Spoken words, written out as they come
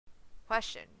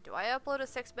Question, do I upload a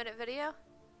 6-minute video?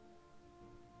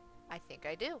 I think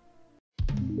I do.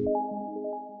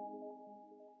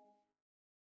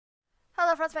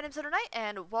 Hello friends, my name's Lunernight,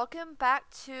 and welcome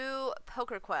back to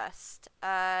Poker Quest.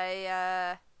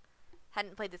 I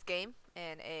hadn't played this game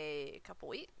in a couple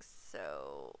weeks,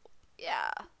 so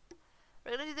yeah.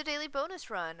 We're gonna do the daily bonus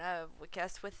run, I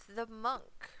guess with the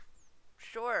monk.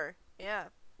 Sure, yeah.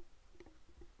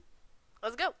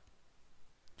 Let's go.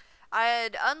 I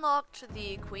had unlocked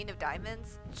the Queen of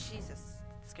Diamonds. Jesus,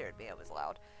 it scared me, it was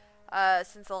loud.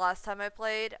 Since the last time I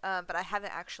played, but I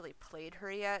haven't actually played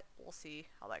her yet. We'll see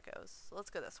how that goes. So let's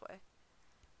go this way.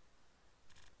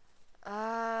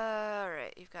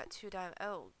 Alright, you've got 2 diamonds.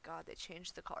 Oh god, they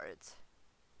changed the cards.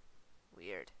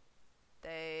 Weird.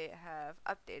 They have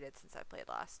updated since I played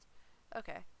last.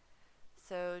 Okay.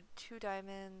 So, 2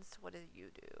 diamonds. What do?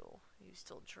 You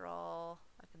still draw.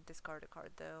 I can discard a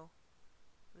card though.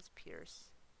 What is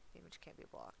Pierce? Damage can't be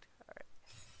blocked. Alright.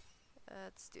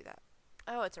 Let's do that.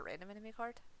 Oh, it's a random enemy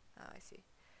card? Oh, I see.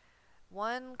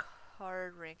 1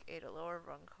 card rank 8 or lower,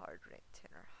 1 card rank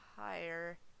 10 or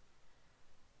higher.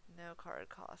 No card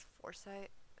cost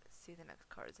foresight. See the next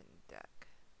cards in deck.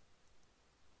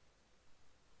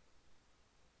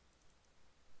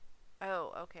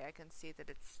 Oh, okay, I can see that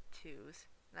it's 2s.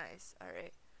 Nice,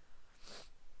 alright.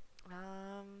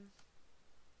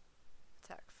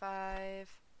 Attack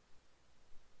 5.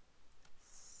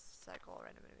 Cycle a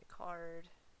random enemy card.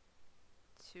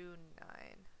 2,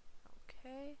 9.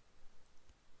 Okay.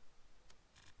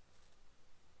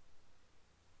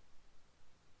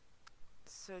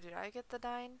 So did I get the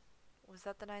 9? Was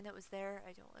that the 9 that was there?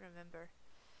 I don't remember.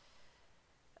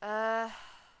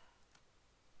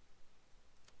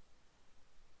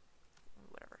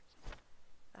 Whatever.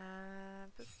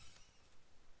 Boop.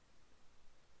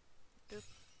 Boop.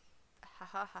 Ha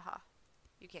ha ha ha.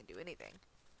 You can't do anything.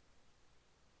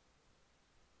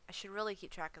 I should really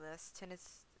keep track of this. 10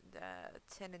 is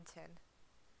 10 and 10.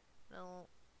 No,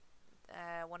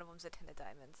 one of them's a 10 of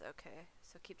diamonds. Okay,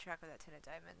 so keep track of that 10 of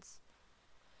diamonds.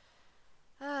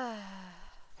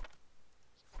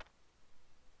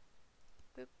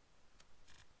 Boop.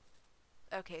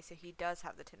 Okay, so he does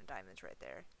have the 10 of diamonds right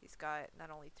there. He's got not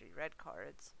only 3 red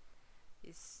cards.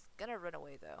 He's gonna run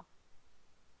away though.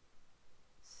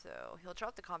 So he'll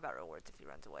drop the combat rewards if he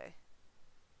runs away.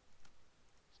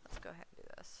 Let's go ahead and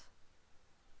do this.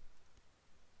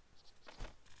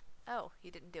 Oh,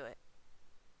 he didn't do it.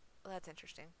 Well, that's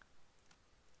interesting.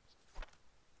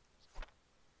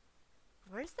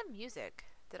 Where's the music?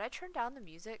 Did I turn down the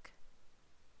music?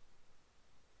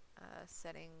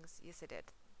 Settings. Yes, I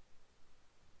did.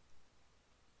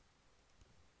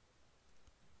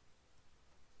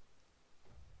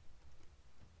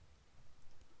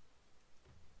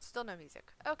 Still no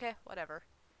music. Okay, whatever.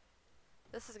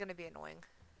 This is gonna be annoying.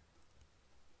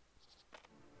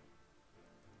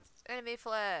 Enemy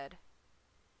fled.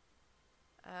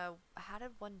 How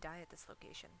did one die at this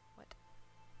location? What?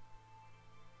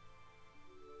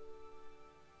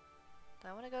 Do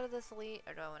I want to go to this elite,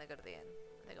 or do I want to go to the inn?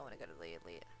 I think I want to go to the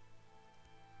elite.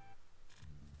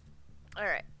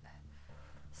 Alright.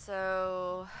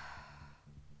 So...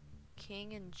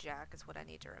 King and Jack is what I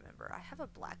need to remember. I have a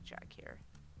blackjack here.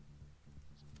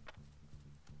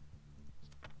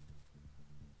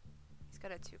 He's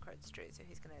got a 2 card straight, so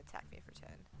he's going to attack me for 10.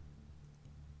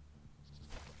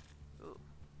 Ooh.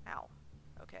 Ow.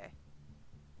 Okay.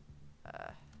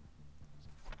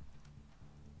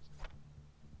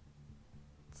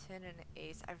 10 and an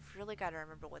ace. I've really got to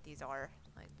remember what these are.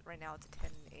 Like, right now it's a 10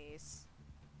 and ace.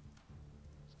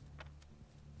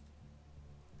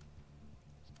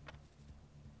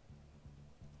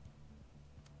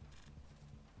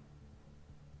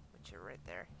 Which are right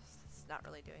there. It's not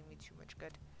really doing me too much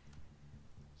good.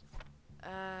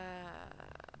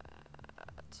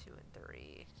 2 and 3.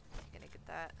 Is he gonna get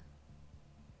that?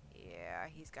 Yeah,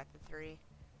 he's got the 3.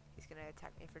 He's gonna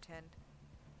attack me for 10.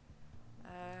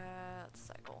 Let's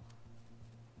cycle.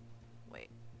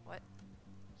 Wait, what?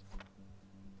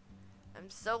 I'm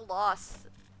so lost.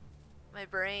 My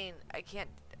brain, I can't.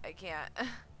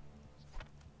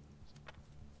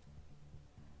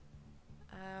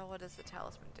 What does the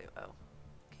talisman do? Oh,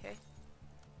 okay.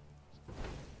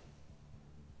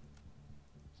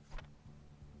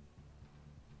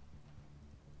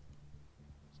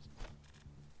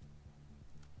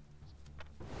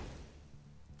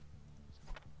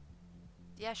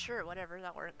 Yeah, sure, whatever,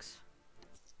 that works.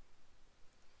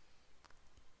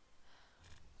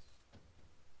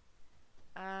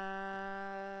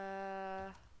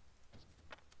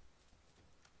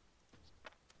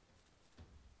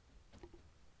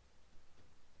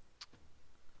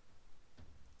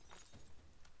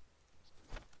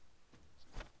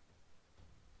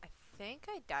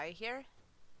 die here?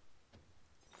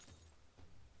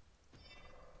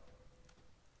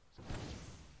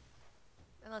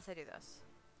 Unless I do this.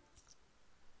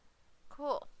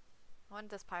 Cool. I want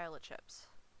this pile of chips.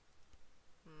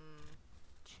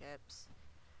 Chips.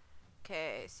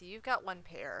 Okay, so you've got one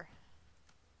pair.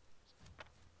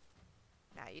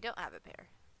 Now you don't have a pair.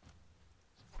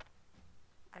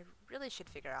 I really should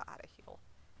figure out how to heal.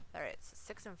 Alright, so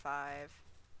 6 and 5.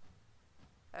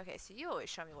 Okay, so you always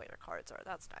show me what your cards are.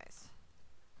 That's nice.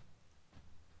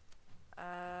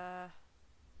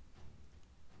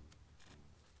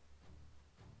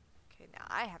 Okay, now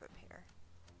I have a pair.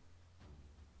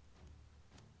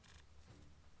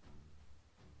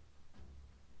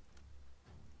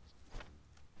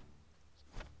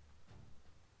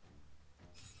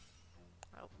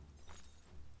 Nope.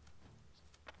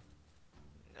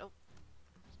 Nope.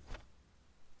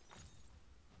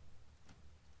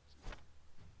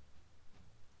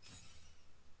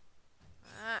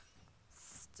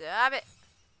 Stop it!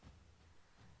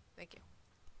 Thank you.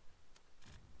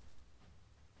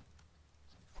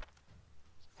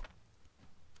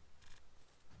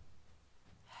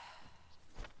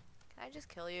 Can I just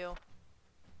kill you?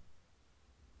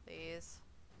 Please.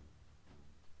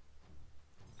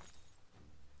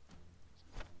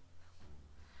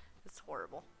 It's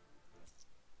horrible.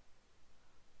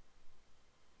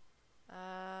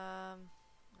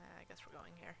 I guess we're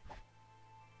going here.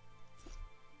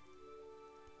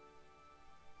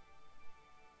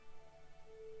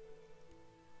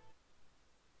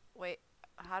 Wait,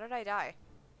 how did I die?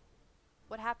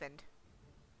 What happened?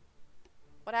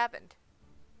 What happened?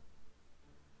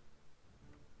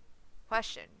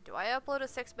 Question, do I upload a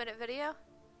 6-minute video?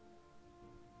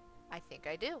 I think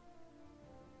I do.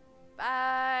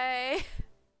 Bye!